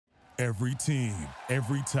Every team,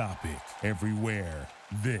 every topic, everywhere.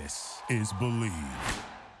 This is Believe.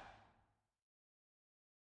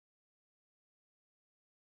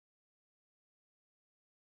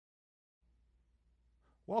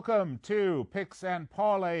 Welcome to Picks and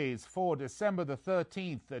Parlays for December the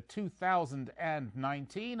 13th,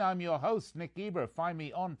 2019. I'm your host, Nick Geber. Find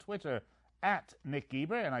me on Twitter at Nick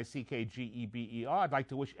Geber, Nickgeber. I'd like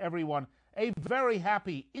to wish everyone a very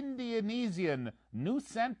happy Indonesian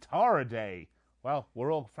Nusantara Day. Well,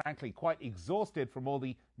 we're all frankly quite exhausted from all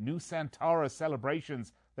the Nusantara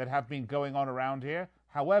celebrations that have been going on around here.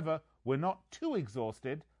 However, we're not too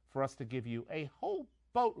exhausted for us to give you a whole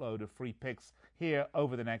boatload of free picks here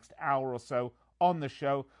over the next hour or so on the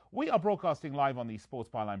show. We are broadcasting live on the Sports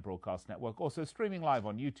Byline Broadcast Network, also streaming live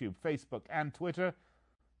on YouTube, Facebook, and Twitter.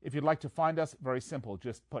 If you'd like to find us, very simple.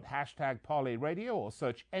 Just put hashtag Parlay Radio or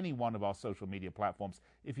search any one of our social media platforms.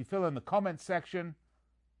 If you fill in the comments section,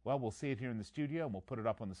 well, we'll see it here in the studio and we'll put it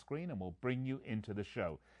up on the screen and we'll bring you into the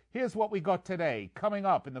show. Here's what we got today. Coming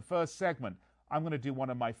up in the first segment, I'm going to do one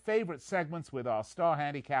of my favorite segments with our star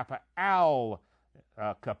handicapper, Al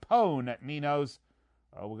Capone at Nino's.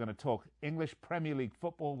 We're going to talk English Premier League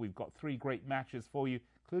football. We've got 3 great matches for you,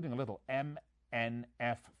 including a little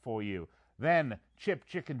MNF for you. Then Chip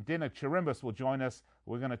Chicken Dinner Chirimbus will join us.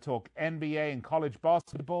 We're going to talk NBA and college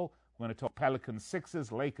basketball. We're going to talk Pelicans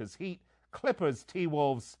Sixers, Lakers Heat, Clippers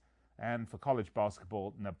T-Wolves, and for college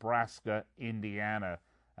basketball, Nebraska, Indiana.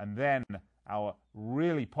 And then our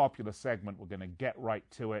really popular segment, we're going to get right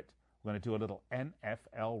to it. We're going to do a little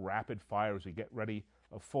NFL rapid fire as we get ready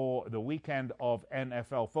for the weekend of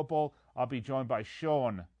NFL football. I'll be joined by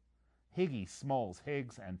Sean Higgy Smalls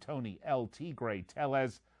Higgs and Tony L.T. Gray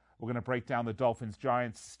Tellez. We're going to break down the Dolphins,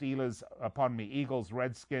 Giants, Steelers, Eagles,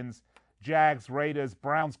 Redskins, Jags, Raiders,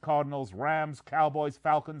 Browns, Cardinals, Rams, Cowboys,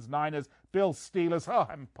 Falcons, Niners, Bills, Steelers. Oh,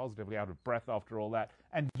 I'm positively out of breath after all that.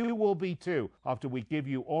 And you will be too after we give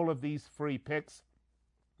you all of these free picks.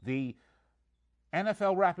 The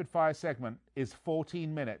NFL Rapid Fire segment is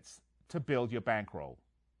 14 minutes to build your bankroll.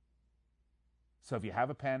 So if you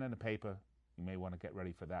have a pen and a paper, you may want to get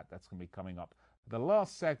ready for that. That's going to be coming up the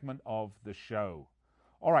last segment of the show.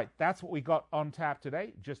 All right, that's what we got on tap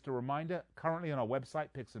today. Just a reminder, currently on our website,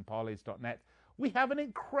 picksandparlays.net, we have an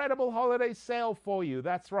incredible holiday sale for you.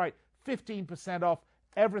 That's right, 15% off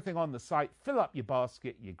everything on the site. Fill up your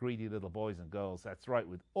basket, you greedy little boys and girls. That's right,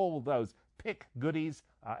 with all those pick goodies,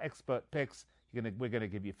 expert picks. We're going to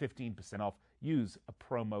give you 15% off. Use a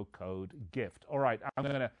promo code GIFT. All right, I'm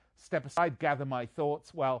going to step aside, gather my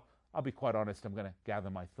thoughts. Well, I'll be quite honest, I'm going to gather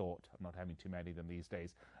my thought. I'm not having too many of them these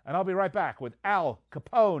days. And I'll be right back with Al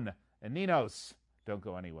Capone and Ninos. Don't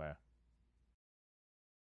go anywhere.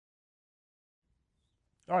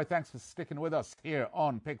 All right, thanks for sticking with us here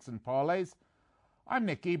on Picks and Parlays. I'm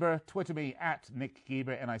Nick Geber. Twitter me at Nick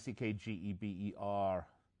Geber, Nickgeber.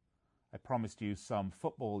 I promised you some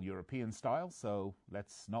football European style, so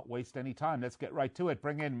let's not waste any time. Let's get right to it.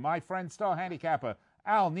 Bring in my friend, star handicapper,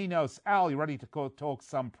 Al Ninos. Al, you ready to talk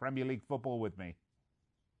some Premier League football with me?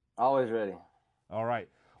 Always ready. All right.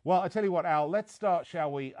 Well, I tell you what, Al, let's start,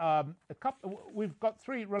 shall we? We've got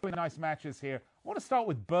 3 really nice matches here. I want to start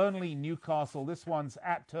with Burnley, Newcastle. This one's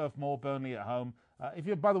at Turf Moor, Burnley at home.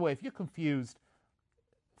 By the way, if you're confused,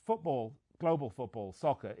 football, global football,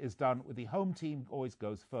 soccer is done with the home team always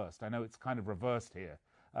goes first. I know it's kind of reversed here.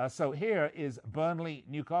 So here is Burnley,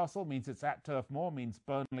 Newcastle, means it's at Turf Moor, means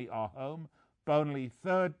Burnley are home. Burnley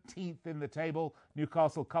 13th in the table.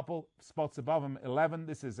 Newcastle couple spots above them, 11.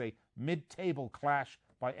 This is a mid-table clash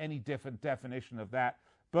by any different definition of that.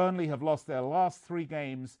 Burnley have lost their last 3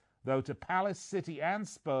 games, though, to Palace, City, and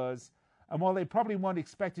Spurs. And while they probably weren't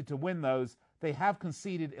expected to win those, they have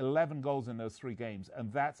conceded 11 goals in those 3 games,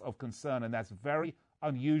 and that's of concern, and that's very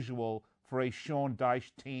unusual for a Sean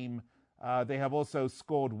Dyche team. They have also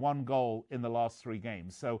scored 1 goal in the last 3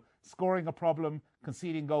 games. So scoring a problem,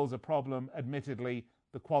 conceding goals a problem. Admittedly,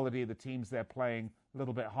 the quality of the teams they're playing a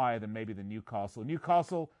little bit higher than maybe the Newcastle.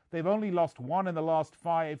 Newcastle, they've only lost 1 in the last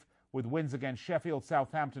 5 with wins against Sheffield,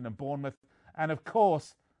 Southampton, and Bournemouth. And of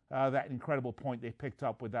course, that incredible point they picked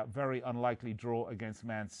up with that very unlikely draw against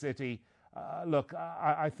Man City. Look,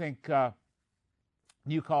 I think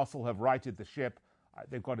Newcastle have righted the ship.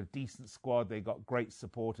 They've got a decent squad. They've got great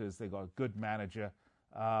supporters. They've got a good manager.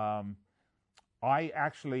 I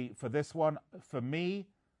actually, for this one, for me,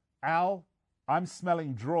 Al, I'm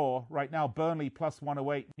smelling draw. Right now, Burnley plus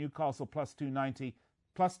 108, Newcastle plus 290,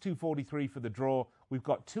 plus 243 for the draw. We've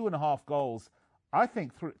got 2.5 goals. I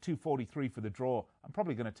think 243 for the draw. I'm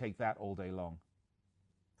probably going to take that all day long.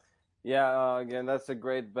 Yeah, again, that's a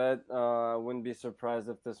great bet. I wouldn't be surprised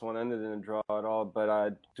if this one ended in a draw at all, but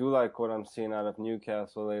I do like what I'm seeing out of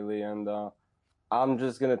Newcastle lately, and I'm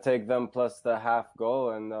just gonna take them plus the half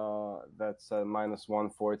goal, and that's minus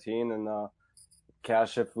 114, and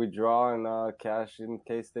cash if we draw, and cash in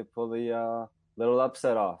case they pull the little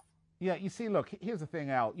upset off. Yeah, you see, look, here's the thing,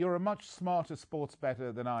 Al. You're a much smarter sports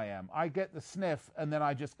bettor than I am. I get the sniff and then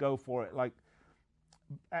I just go for it.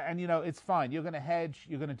 And it's fine. You're going to hedge.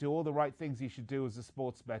 You're going to do all the right things you should do as a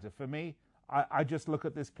sports bettor. For me, I just look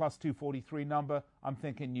at this plus 243 number. I'm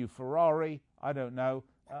thinking new Ferrari. I don't know.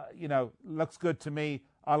 Looks good to me.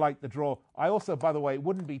 I like the draw. I also, by the way,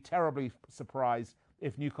 wouldn't be terribly surprised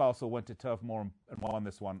if Newcastle went to Turf Moor and won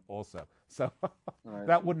this one also. So Right.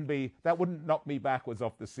 that wouldn't knock me backwards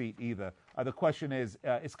off the seat either. The question is,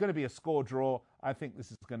 it's going to be a score draw. I think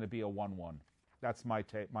this is going to be a 1-1. That's my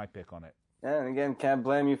pick on it. Yeah, and again, can't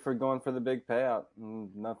blame you for going for the big payout.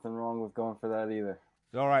 Nothing wrong with going for that either.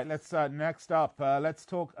 All right, let's next up. Let's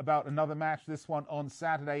talk about another match. This one on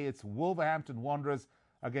Saturday. It's Wolverhampton Wanderers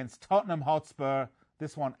against Tottenham Hotspur.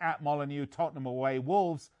 This one at Molineux, Tottenham away.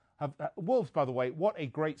 Wolves, by the way, what a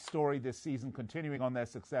great story this season, continuing on their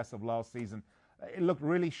success of last season. It looked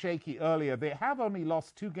really shaky earlier. They have only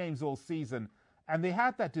lost 2 games all season, and they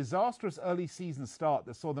had that disastrous early season start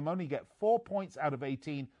that saw them only get 4 points out of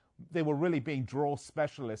 18. They were really being draw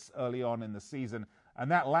specialists early on in the season, and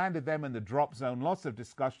that landed them in the drop zone. Lots of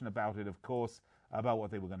discussion about it, of course, about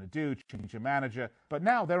what they were going to do, change a manager. But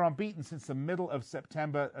now they're unbeaten since the middle of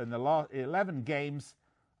September in the last 11 games.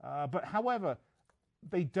 However,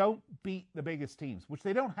 they don't beat the biggest teams, which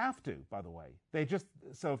they don't have to, by the way.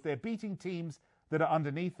 So if they're beating teams that are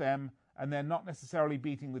underneath them and they're not necessarily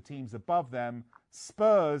beating the teams above them,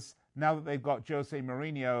 Spurs, now that they've got Jose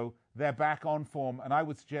Mourinho, they're back on form, and I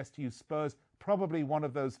would suggest to you Spurs probably one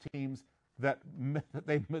of those teams that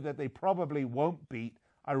they probably won't beat.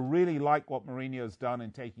 I really like what Mourinho's done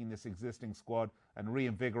in taking this existing squad and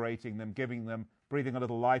reinvigorating them, breathing a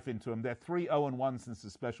little life into them. They're 3-0-1 since the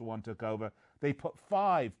special one took over. They put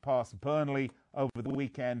 5 past Burnley over the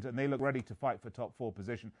weekend, and they look ready to fight for top 4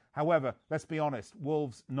 position. However, let's be honest,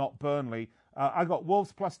 Wolves, not Burnley. I got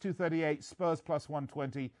Wolves plus 238, Spurs plus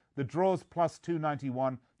 120, the draws plus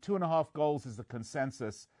 291, 2.5 goals is the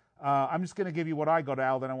consensus. I'm just going to give you what I got,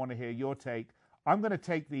 Al, then I want to hear your take. I'm going to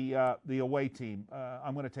take the away team.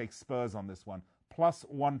 I'm going to take Spurs on this one, plus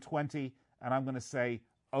 120, and I'm going to say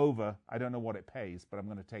over. I don't know what it pays, but I'm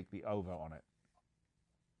going to take the over on it.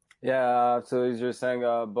 Yeah, so as you're saying,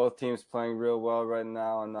 both teams playing real well right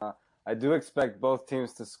now, and I do expect both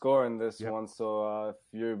teams to score in this one. So if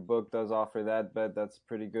your book does offer that bet, that's a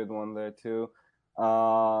pretty good one there too.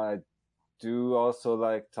 I do also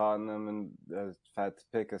like Tottenham, and I've had to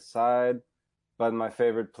pick a side. But my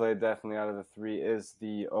favorite play definitely out of the 3 is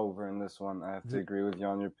the over in this one. I have to agree with you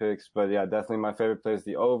on your picks. But yeah, definitely my favorite play is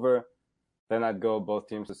the over. Then I'd go both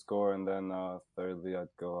teams to score, and then thirdly I'd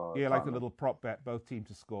go like Tottenham. the little prop bet, both teams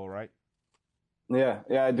to score, right? Yeah,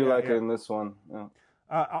 I do like it in this one. Yeah.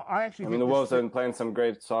 I mean, the Wolves have been playing some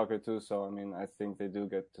great soccer too, so I mean, I think they do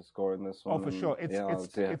get to score in this one. Oh, for sure. It's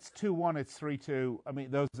 2-1, it's 3-2. I mean,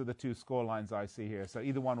 those are the 2 score lines I see here. So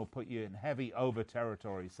either one will put you in heavy over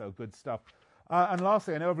territory. So good stuff. And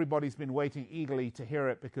lastly, I know everybody's been waiting eagerly to hear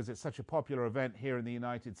it because it's such a popular event here in the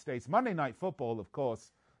United States. Monday Night Football, of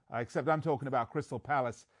course, except I'm talking about Crystal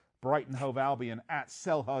Palace, Brighton Hove Albion at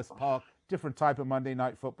Selhurst Park. Different type of Monday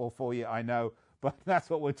Night Football for you, I know, but that's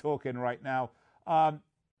what we're talking right now.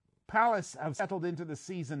 Palace have settled into the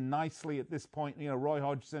season nicely at this point. You know, Roy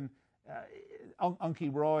Hodgson,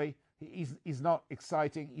 Unky Roy, he's not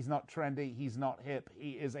exciting, he's not trendy, he's not hip.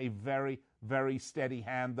 He is a very, very steady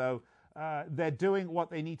hand, though. They're doing what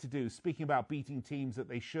they need to do. Speaking about beating teams that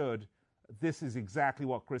they should, this is exactly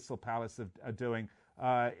what Crystal Palace are doing.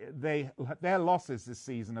 Their losses this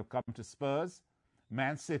season have come to Spurs,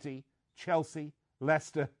 Man City, Chelsea,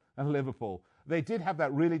 Leicester, and Liverpool. They did have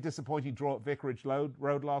that really disappointing draw at Vicarage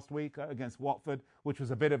Road last week against Watford, which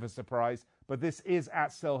was a bit of a surprise. But this is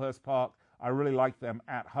at Selhurst Park. I really like them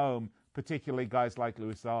at home, particularly guys like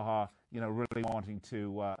Louis Zaha, really wanting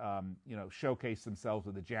to, showcase themselves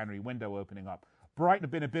with the January window opening up. Brighton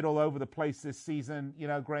have been a bit all over the place this season.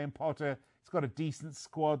 Graham Potter, he's got a decent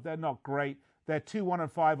squad. They're not great. They're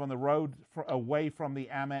 2-1-5 on the road away from the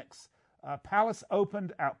Amex. Palace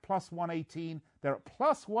opened at plus 118. They're at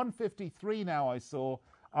plus 153 now, I saw.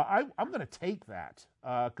 I'm going to take that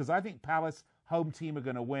because I think Palace, home team, are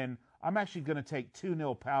going to win. I'm actually going to take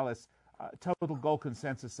 2-0 Palace. Total goal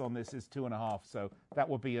consensus on this is 2.5, so that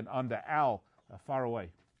would be an under. Al, far away.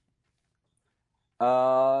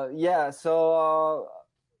 So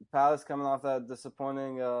Palace coming off that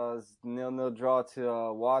disappointing 0-0 draw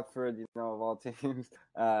to Watford, of all teams,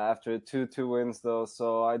 after 2-2 wins, though.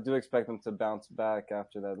 So I do expect them to bounce back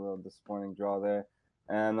after that little disappointing draw there.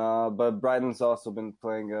 And but Brighton's also been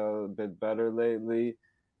playing a bit better lately.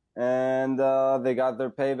 And they got their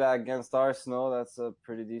payback against Arsenal. That's a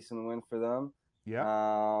pretty decent win for them.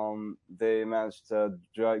 Yeah. They managed to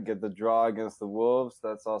get the draw against the Wolves.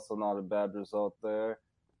 That's also not a bad result there.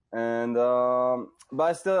 And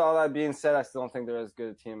but still, all that being said, I still don't think they're as good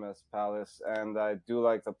a team as Palace, and I do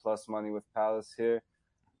like the plus money with Palace here.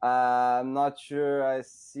 I'm not sure I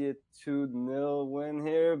see a 2-0 win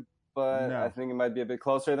here, but No. I think it might be a bit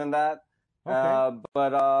closer than that. Okay.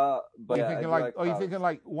 But you yeah, thinking you thinking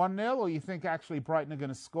like 1-0, or you think actually Brighton are going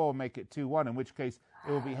to score and make it 2-1, in which case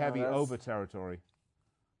it will be heavy over territory?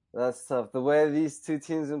 That's tough. The way these two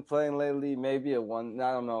teams have been playing lately, maybe a 1.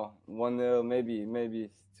 I don't know, 1-0, maybe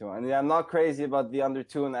 2-1. Yeah, I'm not crazy about the under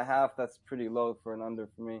 2.5. That's pretty low for an under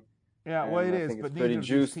for me. Yeah, well, it is, I think but it's pretty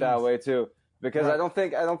juiced that way too. Because right. I don't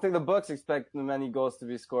think the books expect many goals to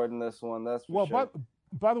be scored in this one. That's for sure. Well,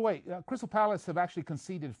 by the way, Crystal Palace have actually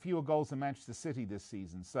conceded fewer goals than Manchester City this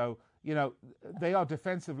season. So, they are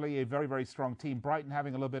defensively a very, very strong team. Brighton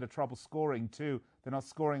having a little bit of trouble scoring too. They're not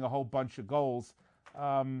scoring a whole bunch of goals.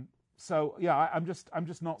 So yeah, I'm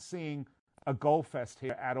just not seeing a goal fest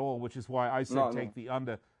here at all, which is why I said take the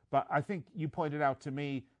under. But I think you pointed out to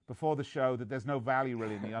me before the show that there's no value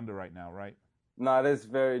really in the under right now, right? No, it is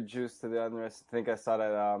very juiced to the under. I think I saw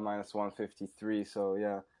that at minus 153. So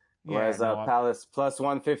yeah. Whereas Palace plus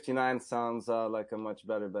 159 sounds like a much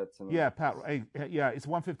better bet to me. Yeah, it's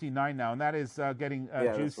 159 now, and that is getting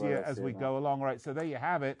juicier as we go along. Right, so there you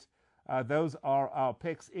have it. Those are our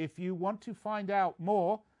picks. If you want to find out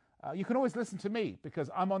more, you can always listen to me,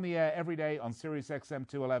 because I'm on the air every day on Sirius XM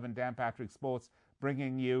 211, Dan Patrick Sports,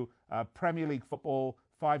 bringing you Premier League football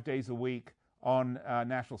 5 days a week on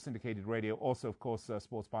national syndicated radio. Also, of course,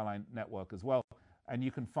 Sports Byline Network as well. And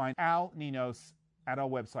you can find Al Ninos at our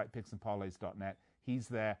website, picksandparlays.net. He's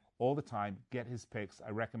there all the time. Get his picks.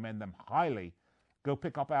 I recommend them highly. Go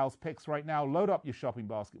pick up Al's picks right now. Load up your shopping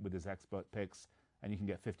basket with his expert picks, and you can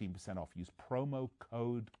get 15% off. Use promo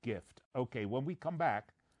code GIFT. Okay, when we come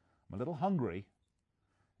back, I'm a little hungry.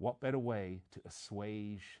 What better way to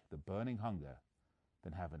assuage the burning hunger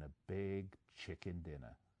than having a big chicken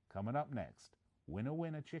dinner? Coming up next,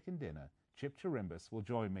 winner chicken dinner. Chip Chirimbus will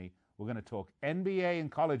join me. We're going to talk NBA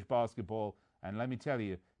and college basketball. And let me tell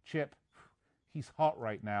you, Chip, he's hot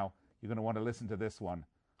right now. You're going to want to listen to this one.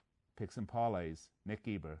 Picks and Parlays, Nick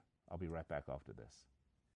Eber. I'll be right back after this.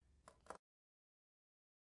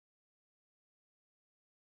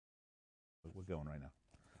 We're going right now.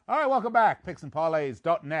 All right, welcome back.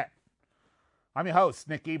 Picksandparlays.net. I'm your host,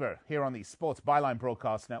 Nick Eber, here on the Sports Byline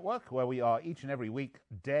Broadcast Network, where we are each and every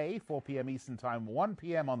weekday, 4 p.m. Eastern Time, 1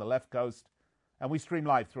 p.m. on the left coast. And we stream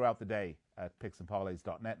live throughout the day at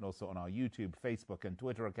picksandparlays.net and also on our YouTube, Facebook, and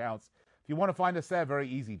Twitter accounts. If you want to find us there, very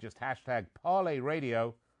easy. Just hashtag Parlay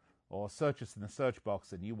Radio or search us in the search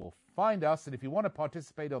box and you will find us. And if you want to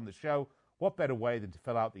participate on the show, what better way than to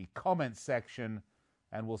fill out the comments section,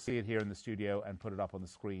 and we'll see it here in the studio and put it up on the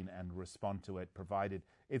screen and respond to it, provided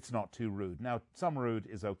it's not too rude. Now, some rude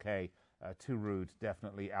is okay. Too rude,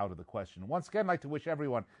 definitely out of the question. Once again, I'd like to wish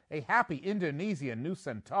everyone a happy Indonesian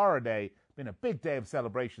Nusantara Day. Been a big day of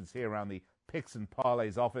celebrations here around the Picks and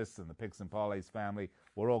Parlays office and the Picks and Parlays family.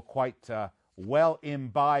 We're all quite well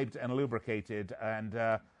imbibed and lubricated.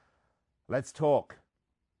 And let's talk.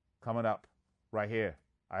 Coming up right here,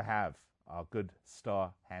 I have our good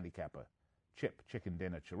star handicapper, Chip Chicken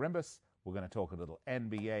Dinner Chirimbus. We're going to talk a little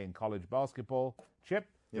NBA and college basketball. Chip,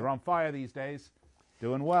 you're on fire these days.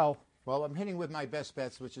 Doing well. Well, I'm hitting with my best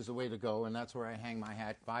bets, which is the way to go, and that's where I hang my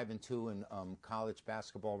hat. 5-2 in college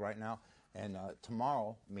basketball right now. And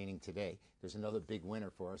tomorrow, meaning today, there's another big winner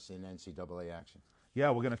for us in NCAA action. Yeah,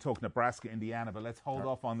 we're going to talk Nebraska, Indiana, but let's hold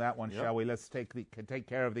off on that one, shall we? Let's take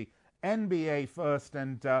care of the NBA first,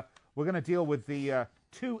 and we're going to deal with the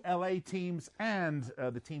two LA teams and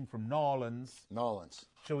the team from New Orleans.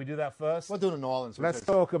 Shall we do that first? We'll do the New Orleans. Let's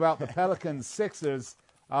talk about the Pelicans Sixers.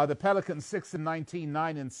 The Pelicans 6-19,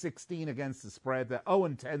 9-16 against the spread. They're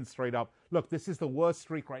 0-10 straight up. Look, this is the worst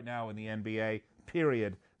streak right now in the NBA,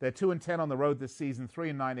 period. They're 2-10 on the road this season,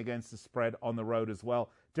 3-9 against the spread on the road as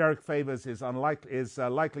well. Derek Favors is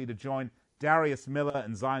likely to join Darius Miller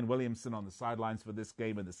and Zion Williamson on the sidelines for this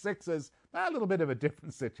game. And the Sixers, a little bit of a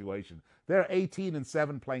different situation. They're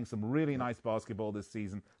 18-7, playing some really nice basketball this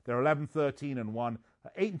season. They're 11-13-1,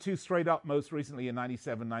 8-2 straight up. Most recently, a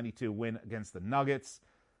 97-92 win against the Nuggets.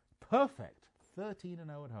 Perfect. 13-0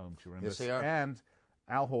 at home, Chirimbus. Yes, they are. And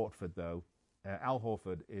Al Horford, though, Al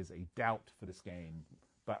Horford is a doubt for this game,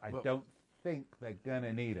 but I don't think they're going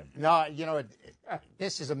to need him. No,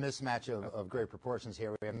 this is a mismatch of great proportions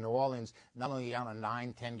here. We have New Orleans not only on a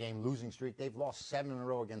 9-10 game losing streak, they've lost 7 in a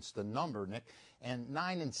row against the number, Nick, and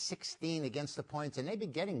 9-16 against the points, and they've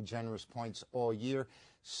been getting generous points all year.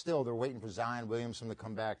 Still, they're waiting for Zion Williamson to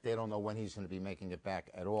come back. They don't know when he's going to be making it back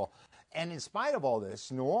at all. And in spite of all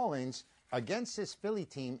this, New Orleans, against this Philly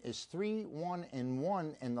team, is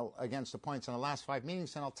 3-1-1 against the points in the last 5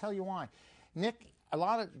 meetings, and I'll tell you why. Nick, a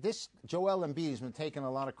lot of this, Joel Embiid has been taking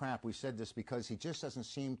a lot of crap. We said this because he just doesn't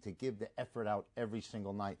seem to give the effort out every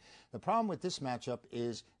single night. The problem with this matchup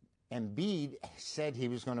is Embiid said he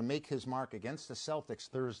was going to make his mark against the Celtics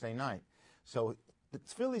Thursday night. So the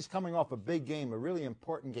Philly's coming off a big game, a really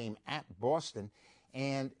important game at Boston,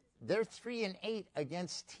 and they're 3-8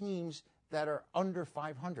 against teams that are under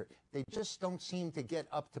 500. They just don't seem to get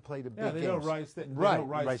up to play the big games. They don't rise to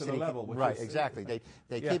the level. Right, exactly.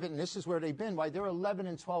 They keep it, and this is where they've been. Why they're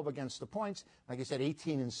 11-12 against the points. Like I said,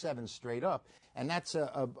 18-7 straight up, and that's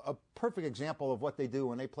a perfect example of what they do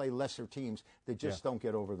when they play lesser teams. They just don't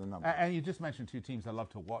get over the number. And you just mentioned 2 teams I love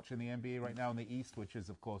to watch in the NBA right now in the East, which is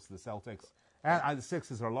of course the Celtics. And the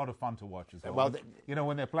Sixers are a lot of fun to watch as well.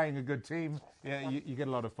 When they're playing a good team, you get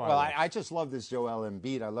a lot of fun. Well, I just love this Joel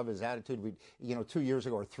Embiid. I love his attitude. 2 years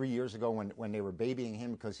ago or 3 years ago when they were babying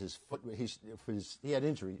him because his foot, he had foot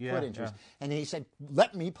injuries, and he said,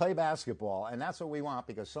 "Let me play basketball," and that's what we want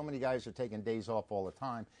because so many guys are taking days off all the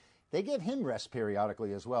time. They give him rest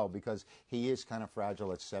periodically as well because he is kind of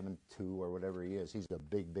fragile at 7'2" or whatever he is. He's a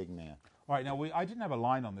big, big man. All right, now I didn't have a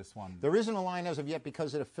line on this one. There isn't a line as of yet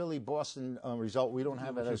because of the Philly-Boston result. We don't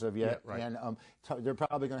have it as of yet, right. And they're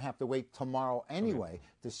probably going to have to wait tomorrow anyway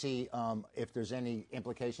to see if there's any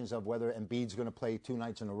implications of whether Embiid's going to play 2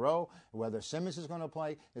 nights in a row, whether Simmons is going to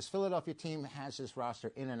play. This Philadelphia team has this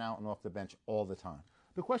roster in and out and off the bench all the time.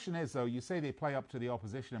 The question is, though, you say they play up to the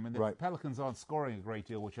opposition. I mean, the Pelicans aren't scoring a great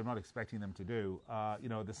deal, which I'm not expecting them to do.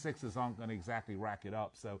 The Sixers aren't going to exactly rack it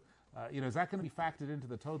up. So, is that going to be factored into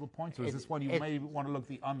the total points, or is this one you may want to look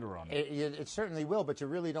the under on? It certainly will, but you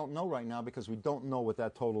really don't know right now because we don't know what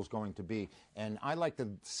that total is going to be. And I like to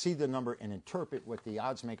see the number and interpret what the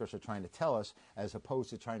odds makers are trying to tell us as opposed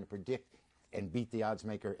to trying to predict and beat the odds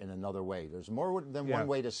maker in another way. There's more than one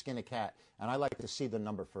way to skin a cat, and I like to see the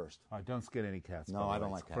number first. Don't skin any cats. No, I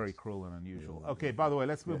don't like cats. Very cruel and unusual. Okay, by the way,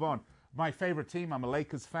 let's move on. My favorite team, I'm a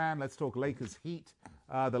Lakers fan. Let's talk Lakers Heat.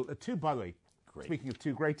 By the way, speaking of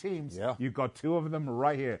 2 great teams, you've got 2 of them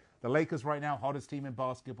right here. The Lakers right now, hottest team in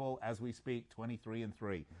basketball as we speak,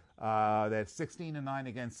 23-3. They're 16-9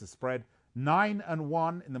 against the spread.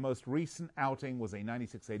 9-1 in the most recent outing was a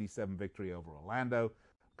 96-87 victory over Orlando,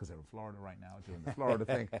 because they're in Florida right now doing the Florida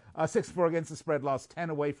thing. 6-4 against the spread, lost 10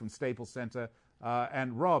 away from Staples Center.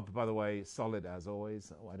 And Rob, by the way, solid as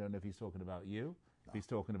always. I don't know if he's talking about you, if he's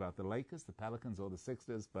talking about the Lakers, the Pelicans, or the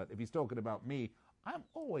Sixers, but if he's talking about me, I'm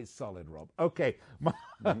always solid, Rob. Okay.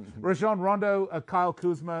 Rajon Rondo, Kyle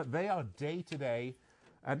Kuzma, they are day-to-day.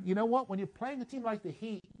 And you know what? When you're playing a team like the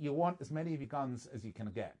Heat, you want as many of your guns as you can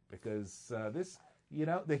get because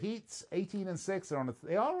the Heat's 18-6.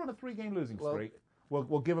 They are on a 3-game losing streak.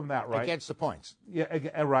 We'll give them that, right? Against the points.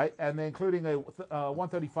 Yeah, right. And they're including a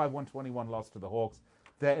 135-121 loss to the Hawks.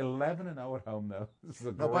 They're 11-0 at home, though.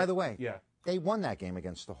 By the way, they won that game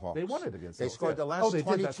against the Hawks. They won it against the Hawks. They scored the last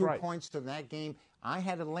 22 points to that game. I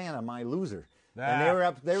had Atlanta, my loser. And they were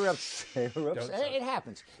up. It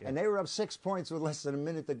happens. Yeah. And they were up 6 points with less than a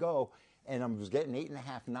minute to go. And I was getting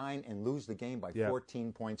 8.5, 9, and lose the game by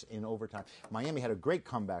 14 points in overtime. Miami had a great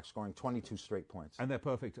comeback, scoring 22 straight points. And they're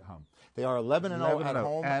perfect at home. They are 11-0 at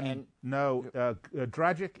home. And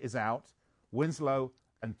Dragic is out. Winslow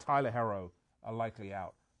and Tyler Herro are likely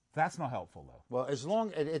out. That's not helpful, though. Well, as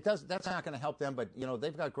long it does, that's not going to help them. But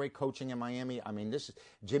they've got great coaching in Miami. I mean,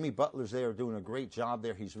 Jimmy Butler's there doing a great job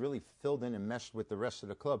there. He's really filled in and meshed with the rest of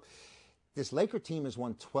the club. This Laker team has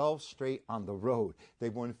won 12 straight on the road.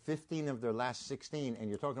 They've won 15 of their last 16, and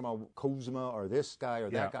you're talking about Kuzma or this guy or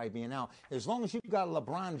that guy being out. As long as you've got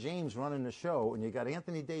LeBron James running the show and you got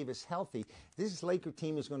Anthony Davis healthy, this Laker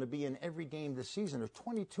team is going to be in every game this season. They're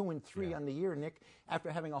 22-3 on the year, Nick, after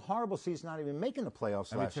having a horrible season, not even making the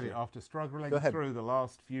playoffs last year. After struggling through the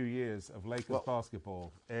last few years of Lakers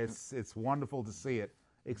basketball, it's wonderful to see it.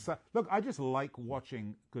 Look, I just like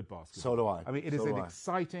watching good basketball. So do I. I mean, it is an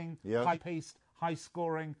exciting, high-paced,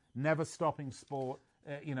 high-scoring, never-stopping sport.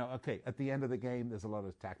 At the end of the game, there's a lot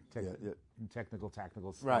of technical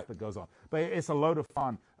stuff that goes on. But it's a load of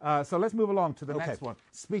fun. So let's move along to the next one.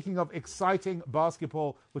 Speaking of exciting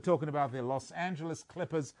basketball, we're talking about the Los Angeles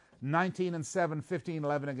Clippers, 19-7,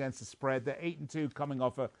 15-11 against the spread. They're 8-2, coming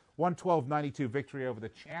off a 112-92 victory over the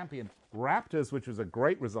champion Raptors, which was a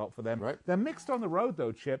great result for them. Right. They're mixed on the road,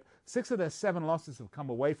 though, Chip. 6 of their 7 losses have come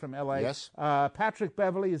away from L.A. Yes. Patrick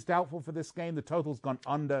Beverley is doubtful for this game. The total's gone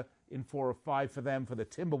under in 4 of 5 for them. For the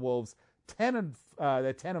Timberwolves, they're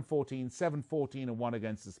 10-14, 7-14-1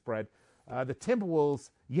 against the spread. The Timberwolves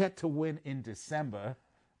yet to win in December.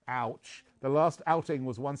 Ouch. The last outing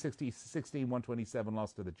was 116, 127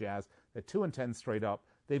 loss to the Jazz. They're 2-10 straight up.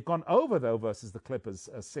 They've gone over, though, versus the Clippers,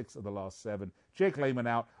 6 of the last 7. Jake Layman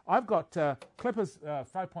out. I've got Clippers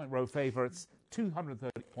 5-point road favorites,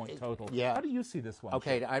 230-point total. Yeah. How do you see this one?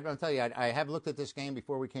 Okay, I'll tell you, I have looked at this game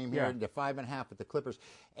before we came here. Yeah. They're 5.5 with the Clippers.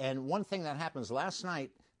 And one thing that happens, last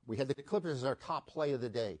night, we had the Clippers as our top play of the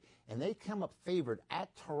day, and they come up favored at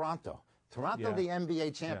Toronto. Toronto, the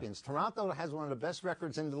NBA champions. Yeah. Toronto has one of the best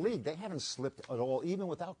records in the league. They haven't slipped at all, even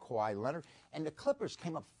without Kawhi Leonard. And the Clippers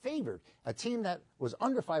came up favored, a team that was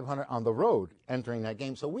under 500 on the road entering that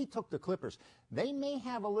game. So we took the Clippers. They may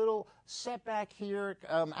have a little setback here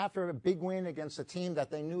after a big win against a team that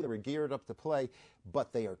they knew they were geared up to play.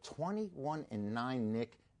 But they are 21-9,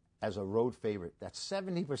 Nick, as a road favorite. That's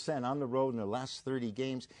 70% on the road in their last 30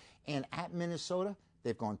 games. And at Minnesota,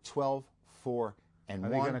 they've gone 12-4-1. Are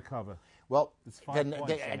they going to cover? Well, It's 5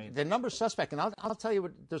 points, the number's suspect, and I'll tell you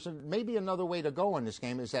what. There's maybe another way to go in this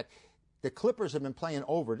game is that the Clippers have been playing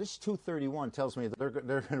over. This 231 tells me that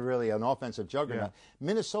they're really an offensive juggernaut. Yeah.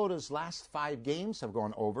 Minnesota's last 5 games have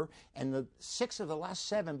gone over, and the 6 of the last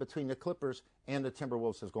 7 between the Clippers and the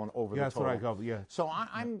Timberwolves has gone over the total. That's what I go. Yeah. So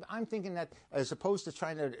I'm thinking that as opposed to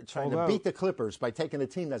trying to beat the Clippers by taking a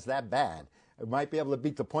team that's that bad, it might be able to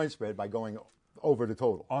beat the point spread by going over the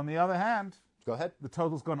total. On the other hand, go ahead. The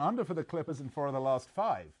total's gone under for the Clippers in 4 of the last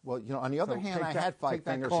 5. Well, on the other hand, I had 5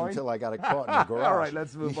 fingers until I got it caught in the garage. All right,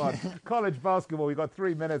 let's move on. College basketball, we've got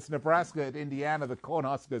 3 minutes. Nebraska at Indiana, the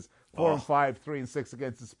Cornhuskers, 4-5, 3-6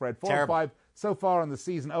 against the spread. 4-5 so far on the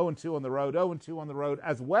season, 0-2 on the road, 0-2 on the road,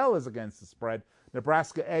 as well as against the spread.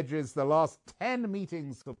 Nebraska edges the last 10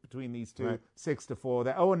 meetings between these two, 6-4.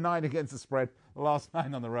 They're 0-9 against the spread, the last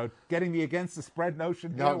 9 on the road. Getting the against the spread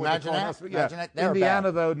notion. No, imagine that.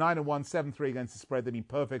 Indiana, though, 9-1, 7-3 against the spread. They've been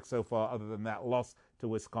perfect so far, other than that loss to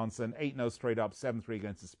Wisconsin. 8-0 straight up, 7-3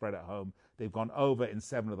 against the spread at home. They've gone over in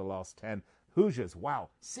 7 of the last 10. Hoosiers, wow,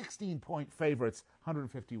 16-point favorites,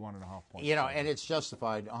 151.5 points. And it's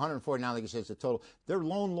justified. 149, like you said, is the total. Their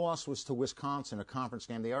lone loss was to Wisconsin, a conference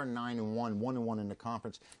game. They are 9-1, 1-1 in the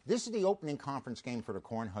conference. This is the opening conference game for the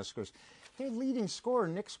Cornhuskers. Their leading scorer,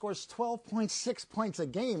 Nick, scores 12.6 points a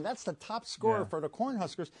game. That's the top scorer for the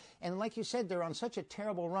Cornhuskers. And like you said, they're on such a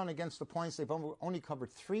terrible run against the points. They've only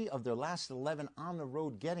covered 3 of their last 11 on the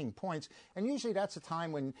road getting points. And usually that's a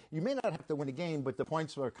time when you may not have to win a game, but the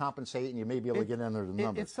points will compensate and you may be able to get under the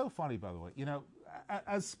number. It's so funny, by the way.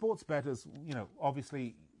 As sports bettors,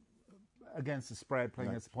 obviously against the spread,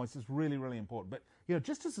 playing against the points is really, really important. But,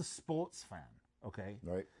 just as a sports fan, okay,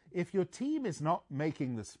 if your team is not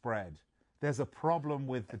making the spread, there's a problem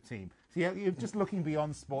with the team. So you're just looking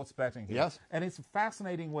beyond sports betting here. Yes. And it's a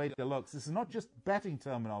fascinating way to look. This is not just betting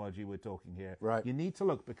terminology we're talking here. Right. You need to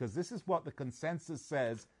look because this is what the consensus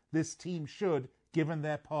says this team should, given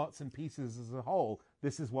their parts and pieces as a whole,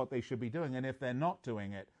 this is what they should be doing. And if they're not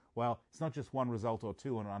doing it, well, it's not just one result or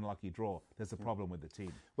 2 on an unlucky draw. There's a problem with the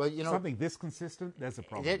team. Well, something this consistent, there's a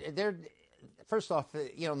problem. First off,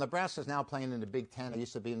 Nebraska's now playing in the Big Ten. They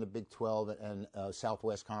used to be in the Big 12 and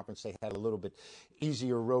Southwest Conference. They had a little bit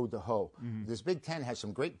easier road to hoe. Mm-hmm. This Big Ten has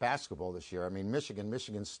some great basketball this year. I mean,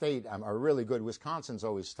 Michigan State are really good. Wisconsin's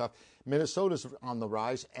always tough. Minnesota's on the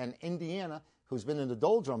rise. And Indiana, who's been in the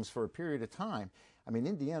doldrums for a period of time. I mean,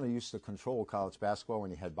 Indiana used to control college basketball when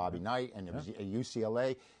you had Bobby Knight and it was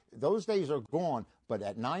UCLA. Those days are gone. But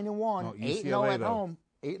at 9-1, 8-0 at home.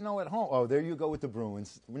 8-0 at home. Oh, there you go with the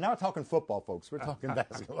Bruins. We're not talking football, folks. We're talking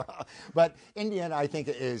basketball. But Indiana, I think,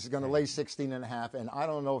 is going to lay 16.5, and I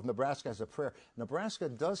don't know if Nebraska has a prayer. Nebraska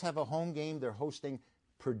does have a home game. They're hosting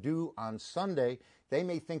Purdue on Sunday. They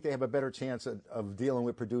may think they have a better chance of dealing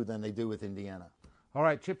with Purdue than they do with Indiana. All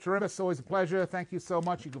right, Chip Chirimbus, always a pleasure. Thank you so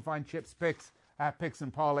much. You can find Chip's picks at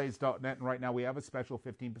picksandparlays.net. And right now we have a special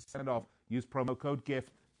 15% off. Use promo code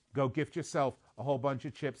GIFT. Go gift yourself a whole bunch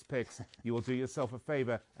of Chips picks. You will do yourself a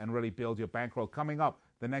favor and really build your bankroll. Coming up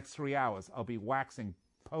the next 3 hours, I'll be waxing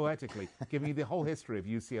poetically, giving you the whole history of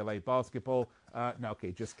UCLA basketball.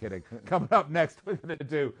 Just kidding. Coming up next, we're going to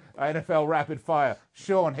do NFL Rapid Fire.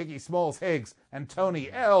 Sean Higgy Smalls Higgs and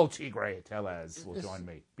Tony El Tigre Tellez will join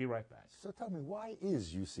me. Be right back. So tell me, why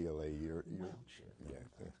is UCLA your yeah.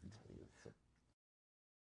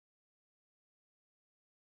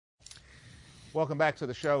 Welcome back to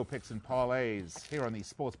the show, Picks and Parlays, here on the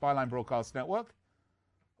Sports Byline Broadcast Network.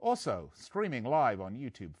 Also, streaming live on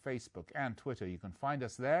YouTube, Facebook, and Twitter. You can find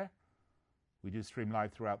us there. We do stream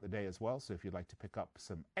live throughout the day as well, so if you'd like to pick up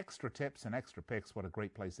some extra tips and extra picks, what a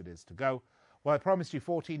great place it is to go. Well, I promised you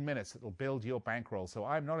 14 minutes that will build your bankroll, so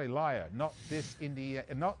I'm not a liar. Not this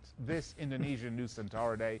Indonesian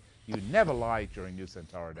Nusantara Day. You never lie during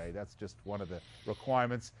Nusantara Day. That's just one of the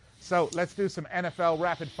requirements. So let's do some NFL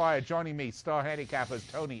rapid fire. Joining me, star handicappers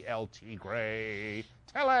Tony L. Tigre,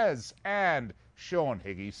 Tellez, and Sean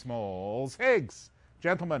Higgy Smalls. Higgs,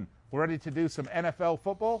 gentlemen, we're ready to do some NFL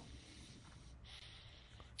football?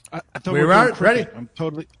 I thought we were on ready. I'm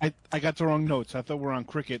totally. I got the wrong notes. I thought we were on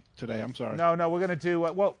cricket today. I'm sorry. No, we're going to do.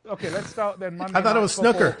 Well, okay. Let's start then. Monday. I thought it was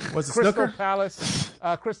snooker. Was it Crystal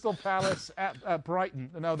snooker? Crystal Palace at Brighton.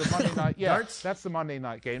 No, the Monday night. Yeah, Darts? That's the Monday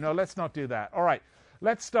night game. No, let's not do that. All right,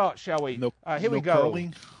 let's start, shall we? Here we no go.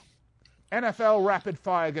 curling? NFL rapid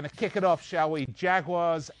fire. Going to kick it off, shall we?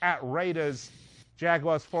 Jaguars at Raiders.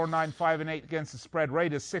 Jaguars 4-9, 5-8 against the spread.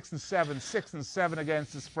 Raiders 6-7, 6-7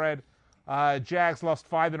 against the spread. Jags lost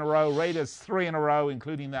 5 in a row. Raiders 3 in a row,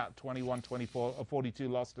 including that 21-42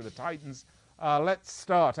 loss to the Titans. Let's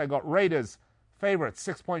start. I got Raiders favorites,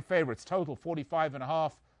 6-point favorites, total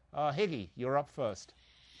 45.5. Higgy, you're up first.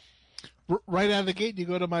 Right out of the gate, you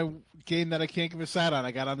go to my game that I can't give a side on.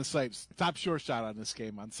 I got on the site. Top short shot on this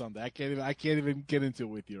game on Sunday. I can't even get into it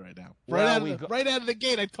with you right now. Right out of the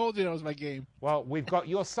gate, I told you that was my game. Well, we've got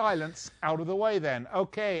your silence out of the way then.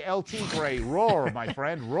 Okay, LT Gray, roar, my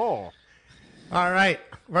friend, roar. All right,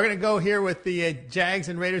 we're going to go here with the Jags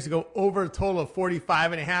and Raiders to go over a total of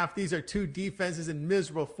 45.5. These are two defenses in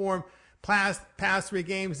miserable form. Past 3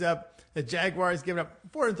 games up, the Jaguars giving up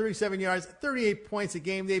 437 yards, 38 points a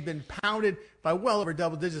game. They've been pounded by well over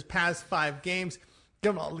double digits past 5 games,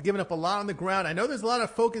 giving up a lot on the ground. I know there's a lot of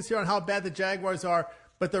focus here on how bad the Jaguars are,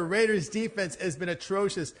 but the Raiders' defense has been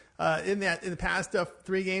atrocious in the past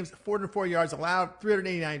 3 games. 404 yards allowed,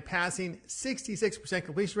 389 passing, 66%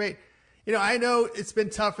 completion rate. You know, I know it's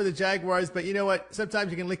been tough for the Jaguars, but you know what?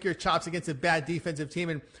 Sometimes you can lick your chops against a bad defensive team.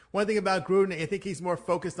 And one thing about Gruden, I think he's more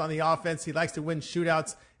focused on the offense. He likes to win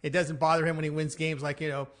shootouts. It doesn't bother him when he wins games like,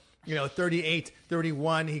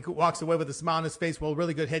 38-31. He walks away with a smile on his face. Well,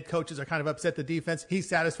 really good head coaches are kind of upset the defense. He's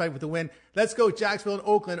satisfied with the win. Let's go Jacksonville and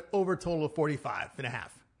Oakland over a total of 45.5.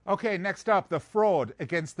 Okay, next up, the fraud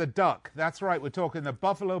against the Duck. That's right, we're talking the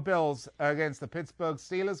Buffalo Bills against the Pittsburgh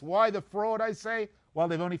Steelers. Why the fraud, I say? Well,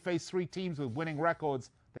 they've only faced 3 teams with winning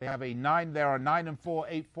records. They are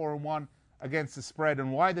 9-4, 8-4-1 against the spread.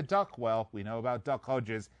 And why the Duck? Well, we know about Duck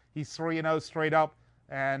Hodges. He's 3-0 straight up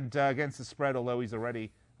and against the spread, although he's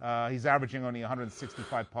averaging only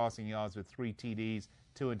 165 passing yards with 3 TDs,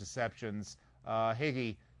 2 interceptions.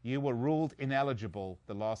 Higgy, you were ruled ineligible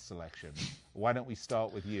the last selection. Why don't we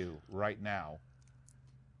start with you right now?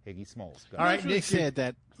 Higgy Smalls. All right, Nick said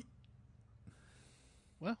that.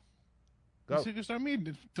 Go. You can start me,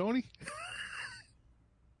 Tony.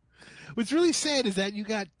 What's really sad is that you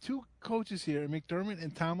got 2 coaches here, McDermott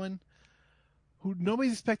and Tomlin, who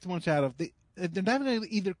nobody's expecting much out of. They're not going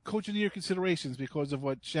to either coach of the year considerations because of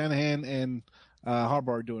what Shanahan and Harbaugh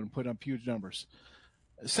are doing, putting up huge numbers.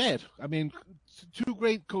 Sad. I mean, 2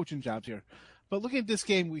 great coaching jobs here. But looking at this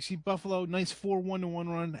game, we see Buffalo, nice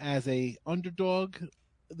 4-1-1 run as a underdog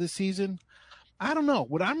this season. I don't know.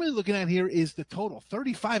 What I'm really looking at here is the total,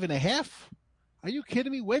 35.5. Are you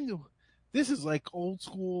kidding me? This is like old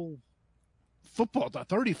school football,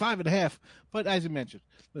 35.5. But as you mentioned,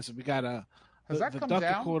 listen, we got Has that come Duck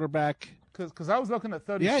down? Quarterback. Because I was looking at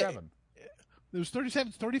 37. Yeah, it was 37.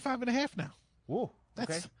 It's 35.5 now. Ooh,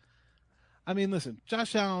 okay. I mean, listen,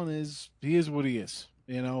 Josh Allen is what he is,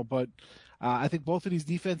 but I think both of these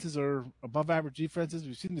defenses are above average defenses.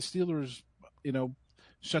 We've seen the Steelers,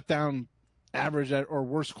 shut down average or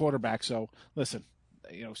worse quarterback. So listen,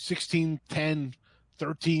 16-10,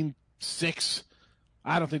 13-6.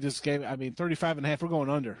 I don't think this game, 35.5, we're going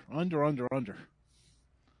under.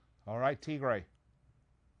 All right, Tigray.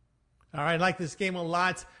 All right, I like this game a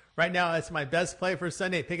lot. Right now, it's my best play for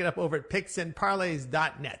Sunday. Pick it up over at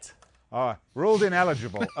picksandparlays.net. Ruled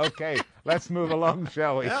ineligible. Okay, let's move along,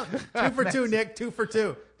 shall we? Yeah, 2 for 2, Nick. 2 for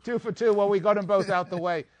 2. 2 for 2. Well, we got them both out the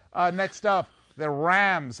way. Next up, the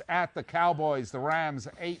Rams at the Cowboys. The Rams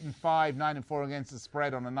 8-5, 9-4 against the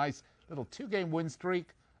spread on a nice little 2-game win streak.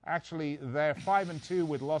 Actually, they're 5-2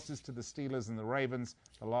 with losses to the Steelers and the Ravens.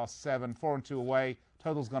 The last 7, 4-2 away.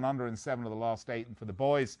 Total's gone under in 7 of the last 8. And for the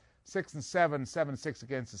boys, 6-7, 7-6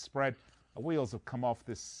 against the spread. Wheels have come off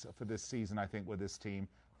for this season, I think, with this team.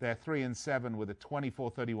 They're 3-7 with a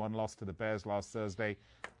 24-31 loss to the Bears last Thursday.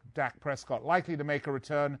 Dak Prescott likely to make a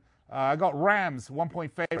return. I got Rams,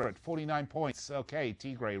 1-point favorite, 49 points. Okay,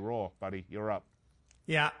 Tigray, raw, buddy, you're up.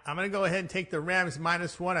 Yeah, I'm going to go ahead and take the Rams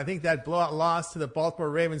 -1. I think that blowout loss to the Baltimore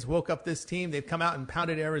Ravens woke up this team. They've come out and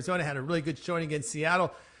pounded Arizona, had a really good showing against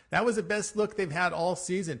Seattle. That was the best look they've had all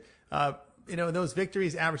season. Those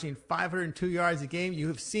victories averaging 502 yards a game. You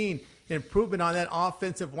have seen improvement on that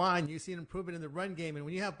offensive line. You've seen improvement in the run game. And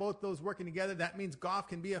when you have both those working together, that means Goff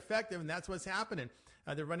can be effective, and that's what's happening.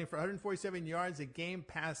 They're running for 147 yards a game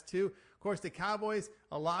past 2. Of course, the Cowboys,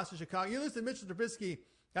 a loss to Chicago. You lose to Mitchell Trubisky,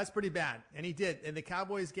 that's pretty bad. And he did. And the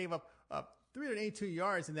Cowboys gave up 382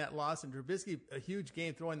 yards in that loss. And Trubisky, a huge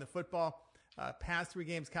game throwing the football. Past 3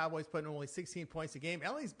 games, Cowboys putting only 16 points a game.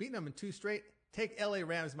 LA's beating them in 2 straight. Take LA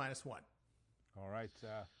Rams -1. All right,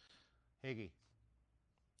 Higgy.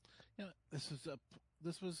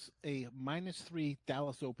 This was a -3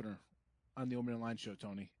 Dallas opener on the Opening Line show,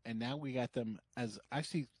 Tony, and now we got them as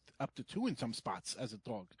actually up to 2 in some spots as a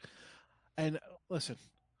dog. And listen,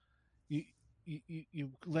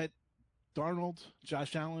 you let Darnold,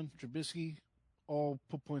 Josh Allen, Trubisky all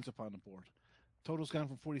put points up on the board. Total's gone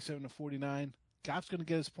from 47 to 49. Goff's going to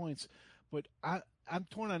get his points, but I'm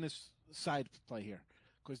torn on this side play here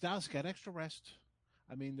because Dallas got extra rest.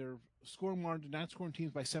 I mean, they're scoring more, not scoring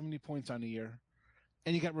teams by 70 points on the year,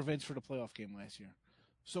 and you got revenge for the playoff game last year.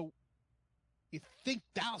 So you think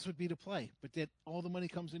Dallas would be the play, but then all the money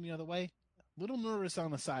comes in the other way. Little nervous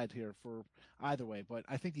on the side here for either way, but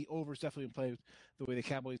I think the over is definitely in play the way the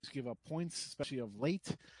Cowboys give up points, especially of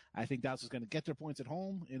late. I think Dallas is going to get their points at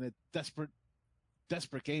home in a desperate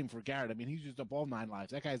game for Garrett. I mean, he's used up all 9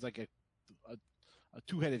 lives. That guy's like a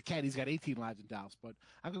two-headed cat. He's got 18 lives in Dallas, but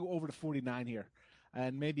I'm going to go over to 49 here.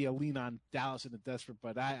 And maybe a lean on Dallas in the desperate,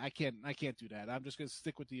 but I can't do that. I'm just going to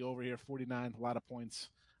stick with the over here, 49, a lot of points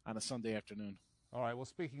on a Sunday afternoon. All right, well,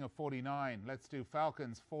 speaking of 49, let's do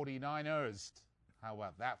Falcons 49ers. How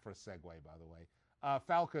about that for a segue, by the way?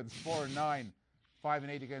 Falcons 4-9,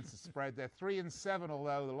 5-8 against the spread. They're 3-7,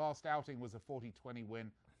 although the last outing was a 40-20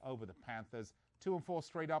 win over the Panthers. 2-4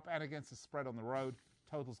 straight up and against the spread on the road.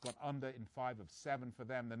 Total's gone under in 5 of 7 for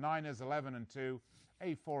them. The Niners 11-2.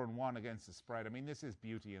 4-1 against the spread. I mean, this is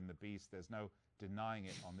Beauty and the Beast. There's no denying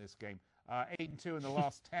it on this game. 8-2 in the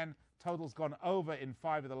last 10. Total's gone over in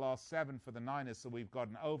 5 of the last 7 for the Niners, so we've got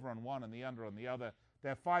an over on one and the under on the other.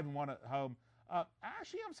 They're 5-1 at home.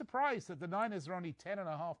 Actually, I'm surprised that the Niners are only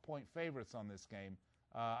 10.5-point favorites on this game.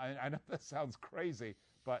 I know that sounds crazy,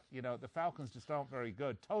 but, the Falcons just aren't very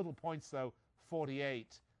good. Total points, though,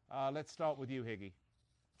 48. Let's start with you, Higgy.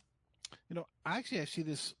 I see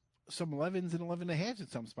this some 11s and 11.5s in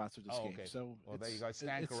some spots of this game. Okay. So there you go.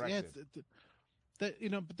 Stand corrected.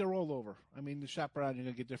 But they're all over. I mean, the shop around, you're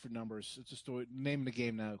going to get different numbers. It's just the name of the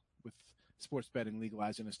game now with sports betting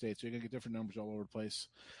legalized in the States. So you're going to get different numbers all over the place.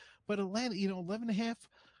 But Atlanta, 11.5,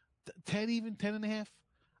 10 even, 10.5.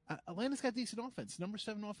 Atlanta's got decent offense. Number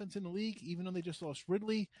 7 offense in the league, even though they just lost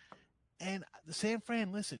Ridley. And the San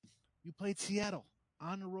Fran, listen, you played Seattle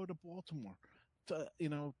on the road to Baltimore.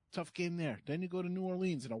 Tough game there. Then you go to New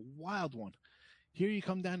Orleans in a wild one. Here you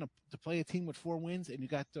come down to play a team with 4 wins, and you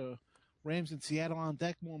got the Rams and Seattle on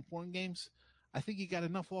deck, more important games. I think you got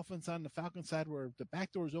enough offense on the Falcons side where the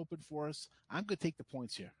back door is open for us. I'm going to take the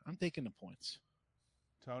points here. I'm taking the points.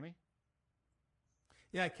 Tony?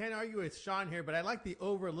 Yeah, I can't argue with Sean here, but I like the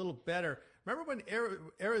over a little better. Remember when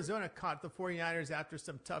Arizona caught the 49ers after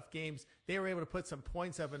some tough games? They were able to put some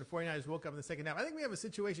points up, and the 49ers woke up in the second half. I think we have a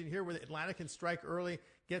situation here where Atlanta can strike early,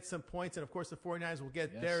 get some points, and, of course, the 49ers will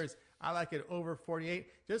get theirs. I like it over 48.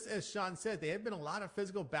 Just as Sean said, there have been a lot of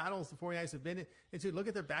physical battles the 49ers have been into. Look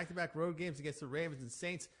at their back-to-back road games against the Ravens and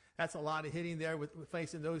Saints. That's a lot of hitting there with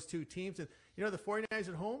facing those 2 teams. And, the 49ers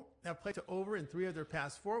at home have played to over in 3 of their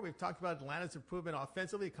past 4. We've talked about Atlanta's improvement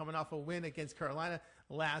offensively, coming off a win against Carolina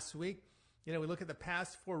last week. We look at the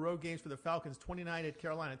past 4 road games for the Falcons, 29 at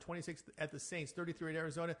Carolina, 26 at the Saints, 33 at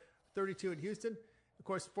Arizona, 32 at Houston. Of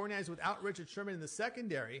course, 49ers without Richard Sherman in the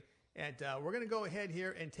secondary. And we're going to go ahead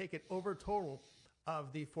here and take it over total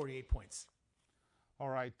of the 48 points. All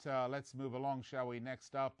right, let's move along, shall we?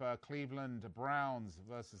 Next up, Cleveland Browns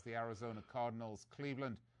versus the Arizona Cardinals.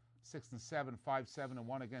 Cleveland 6-7,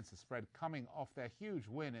 5-7-1 against the spread, coming off their huge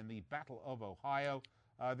win in the Battle of Ohio.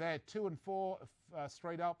 They're 2-4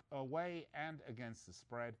 straight up away and against the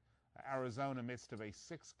spread. Arizona midst of a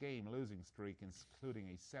 6-game losing streak, including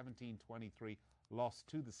a 17-23 loss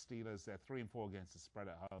to the Steelers. They're 3-4 against the spread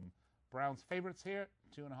at home. Browns favorites here,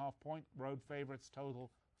 2.5-point road favorites,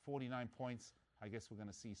 total 49 points. I guess we're going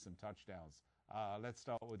to see some touchdowns. Let's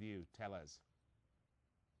start with you, Tellez.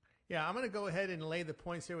 Yeah, I'm going to go ahead and lay the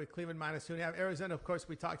points here with Cleveland -2.5. Arizona, of course,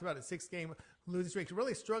 we talked about a 6-game losing streak.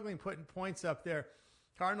 Really struggling putting points up there.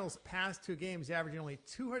 Cardinals past 2 games averaging only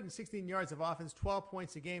 216 yards of offense, 12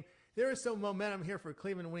 points a game. there is some momentum here for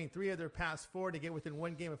Cleveland, winning 3 of their past 4 to get within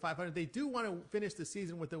 1 game of 500. They do want to finish the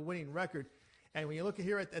season with a winning record. And when you look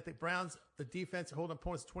here at the Browns, the defense holding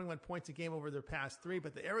opponents 21 points a game over their past 3.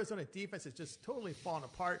 But the Arizona defense has just totally fallen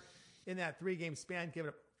apart in that 3-game span, giving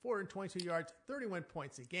up 422 yards, 31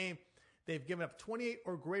 points a game. They've given up 28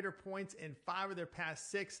 or greater points in 5 of their past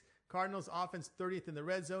 6. Cardinals offense 30th in the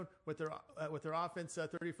red zone with their offense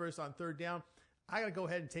 31st on third down. I got to go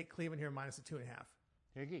ahead and take Cleveland here minus the 2.5.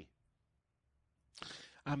 Higgy.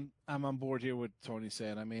 I'm on board here with Tony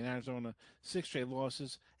said. I mean, Arizona, 6 straight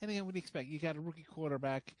losses. And again, what do you expect? You got a rookie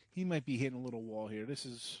quarterback. He might be hitting a little wall here. This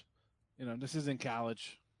isn't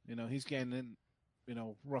college. He's getting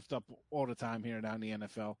roughed up all the time here down in the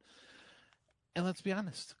NFL. And let's be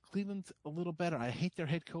honest, Cleveland's a little better. I hate their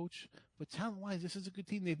head coach, but talent-wise, this is a good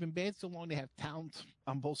team. They've been bad so long. They have talent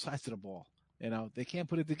on both sides of the ball. They can't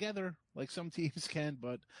put it together like some teams can,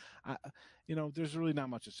 but, there's really not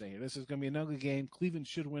much to say here. This is going to be an ugly game. Cleveland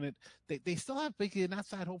should win it. They still have basically an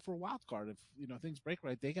outside hope for a wild card. If, things break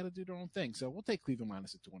right, they got to do their own thing. So we'll take Cleveland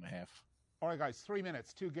minus at 2.5. All right, guys, 3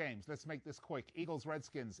 minutes, 2 games. Let's make this quick. Eagles,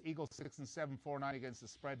 Redskins. Eagles 6-7, 4-9 against the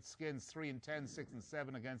spread. Skins 3-10,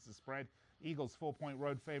 6-7 against the spread. Eagles 4-point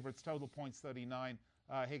road favorites. Total points 39.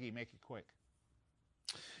 Higgy, make it quick.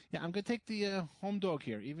 Yeah, I'm going to take the home dog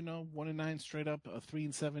here. Even though 1-9 straight up, a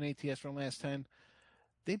 3-7 ATS from last 10.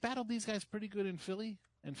 They battled these guys pretty good in Philly.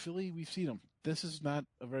 And Philly, we've seen them. This is not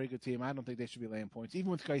a very good team. I don't think they should be laying points. Even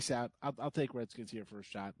with Geis out, I'll take Redskins here for a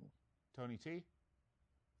shot. Tony T?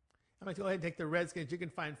 I'm going to go ahead and take the Redskins. You can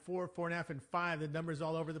find 4, 4.5, and 5. The numbers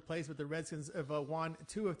all over the place, but the Redskins have won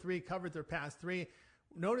 2 of 3, covered their past 3.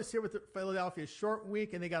 Notice here with the Philadelphia, short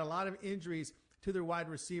week, and they got a lot of injuries to their wide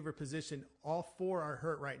receiver position. All 4 are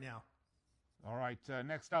hurt right now. All right,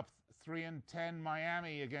 next up, 3-10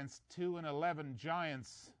 Miami against 2-11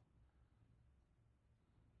 Giants.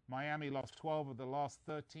 Miami lost 12 of the last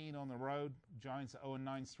 13 on the road. Giants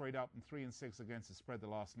 0-9 straight up and 3-6 against the spread the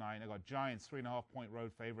last 9. I got Giants 3.5-point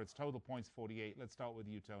road favorites. Total points 48. Let's start with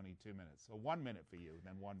you, Tony. 2 minutes. So 1 minute for you, and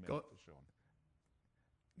then 1 minute for Sean.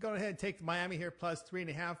 Go ahead and take Miami here plus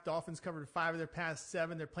 3.5. Dolphins covered 5 of their past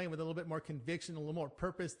 7. They're playing with a little bit more conviction, a little more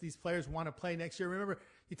purpose. These players want to play next year. Remember,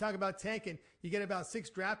 you talk about tanking. You get about 6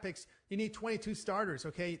 draft picks. You need 22 starters,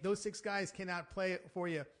 okay? Those 6 guys cannot play for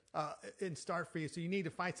you and start for you. So you need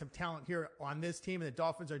to find some talent here on this team, and the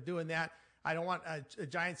Dolphins are doing that. I don't want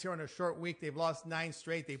Giants here on a short week. They've lost 9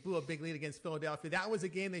 straight. They blew a big lead against Philadelphia. That was a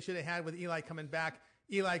game they should have had with Eli coming back.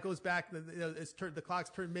 Eli goes back. The clock's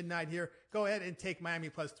turned midnight here. Go ahead and take Miami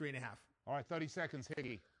plus 3.5. All right, 30 seconds,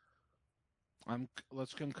 Higgy.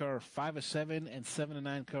 Let's concur. 5 of 7 and 7 of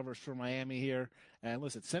 9 covers for Miami here. And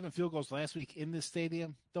listen, 7 field goals last week in this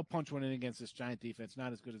stadium. They'll punch one in against this Giant defense.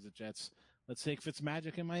 Not as good as the Jets. Let's take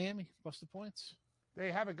Fitzmagic in Miami. Plus the points. There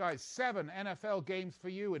you have it, guys. 7 NFL games for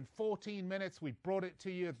you in 14 minutes. We brought it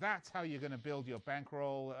to you. That's how you're going to build your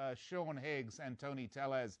bankroll. Sean Higgs and Tony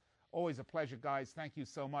Tellez. Always a pleasure, guys. Thank you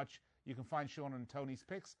so much. You can find Sean and Tony's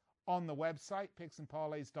picks on the website,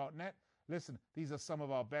 picksandparlays.net. Listen, these are some of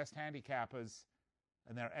our best handicappers,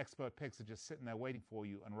 and their expert picks are just sitting there waiting for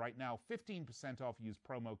you. And right now, 15% off. Use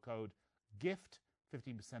promo code GIFT.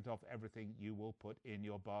 15% off everything you will put in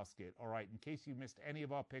your basket. All right, in case you missed any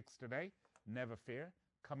of our picks today, never fear.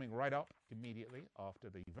 Coming right up immediately after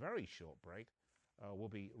the very short break, we'll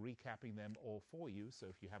be recapping them all for you. So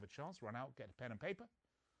if you have a chance, run out, get a pen and paper.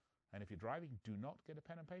 And if you're driving, do not get a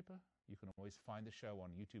pen and paper. You can always find the show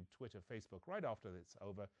on YouTube, Twitter, Facebook right after it's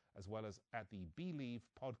over, as well as at the Believe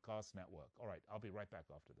Podcast Network. All right, I'll be right back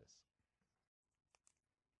after this.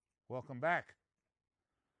 Welcome back.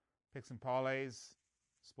 Picks and Parlays,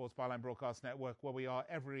 Sports Byline Broadcast Network, where we are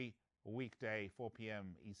every weekday, 4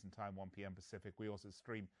 p.m. Eastern Time, 1 p.m. Pacific. We also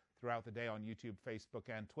stream throughout the day on YouTube, Facebook,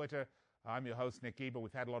 and Twitter. I'm your host, Nick Geber.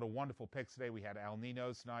 We've had a lot of wonderful picks today. We had Al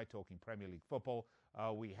Ninos tonight talking Premier League football.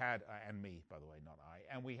 We had, and me, by the way, not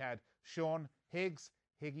I. And we had Sean Higgs,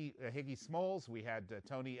 Higgy Smalls. We had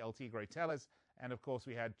Tony El Tigre Tellez. And, of course,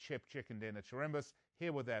 we had Chip Chicken Dinner Chirimbus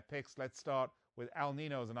here with their picks. Let's start with Al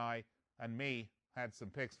Ninos and I and me. Had some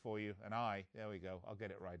picks for you, and there we go. I'll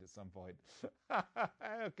get it right at some point.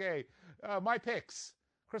 Okay, my picks.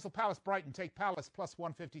 Crystal Palace, Brighton, take Palace plus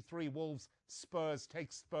 153. Wolves, Spurs,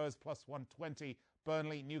 take Spurs plus 120.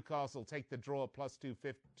 Burnley, Newcastle, take the draw plus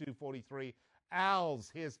 243. Al's,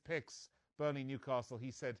 his picks. Burnley, Newcastle,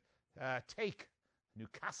 he said, take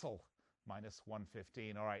Newcastle minus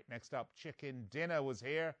 115. All right, next up, Chicken Dinner was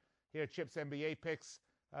here. Here, Chip's NBA picks.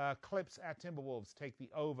 Clips at Timberwolves, take the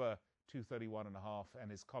over 231.5,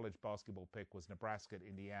 and his college basketball pick was Nebraska at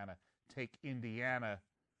Indiana. Take Indiana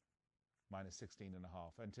minus 16.5.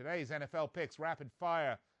 And today's NFL picks, rapid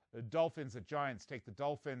fire. The Dolphins at Giants, take the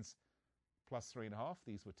Dolphins plus 3.5.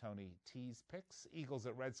 These were Tony T's picks. Eagles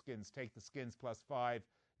at Redskins, take the Skins plus 5.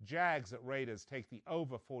 Jags at Raiders, take the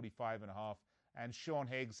over 45.5. And Sean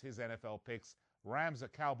Higgs, his NFL picks. Rams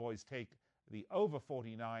at Cowboys, take the over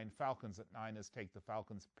 49. Falcons at Niners, take the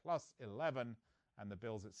Falcons plus 11. And the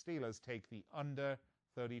Bills at Steelers, take the under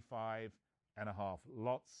 35.5.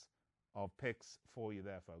 Lots of picks for you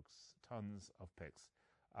there, folks. Tons of picks.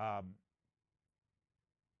 I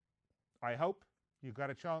hope you got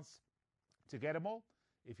a chance to get them all.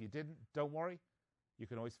 If you didn't, don't worry. You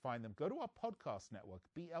can always find them. Go to our podcast network,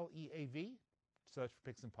 BLEAV. Search for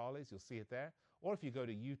Picks and Parlays. You'll see it there. Or if you go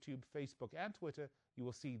to YouTube, Facebook, and Twitter, you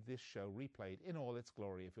will see this show replayed in all its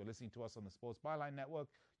glory. If you're listening to us on the Sports Byline Network,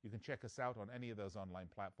 you can check us out on any of those online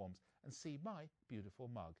platforms and see my beautiful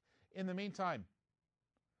mug. In the meantime,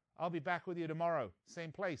 I'll be back with you tomorrow.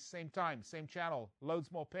 Same place, same time, same channel.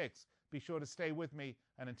 Loads more picks. Be sure to stay with me.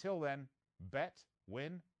 And until then, bet,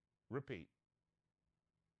 win, repeat.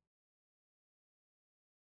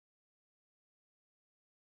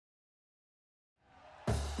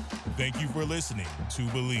 Thank you for listening to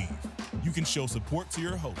Believe. You can show support to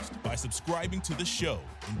your host by subscribing to the show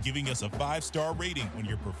and giving us a 5-star rating on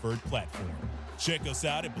your preferred platform. Check us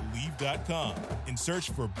out at Believe.com and search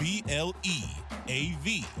for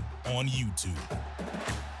BLEAV on YouTube.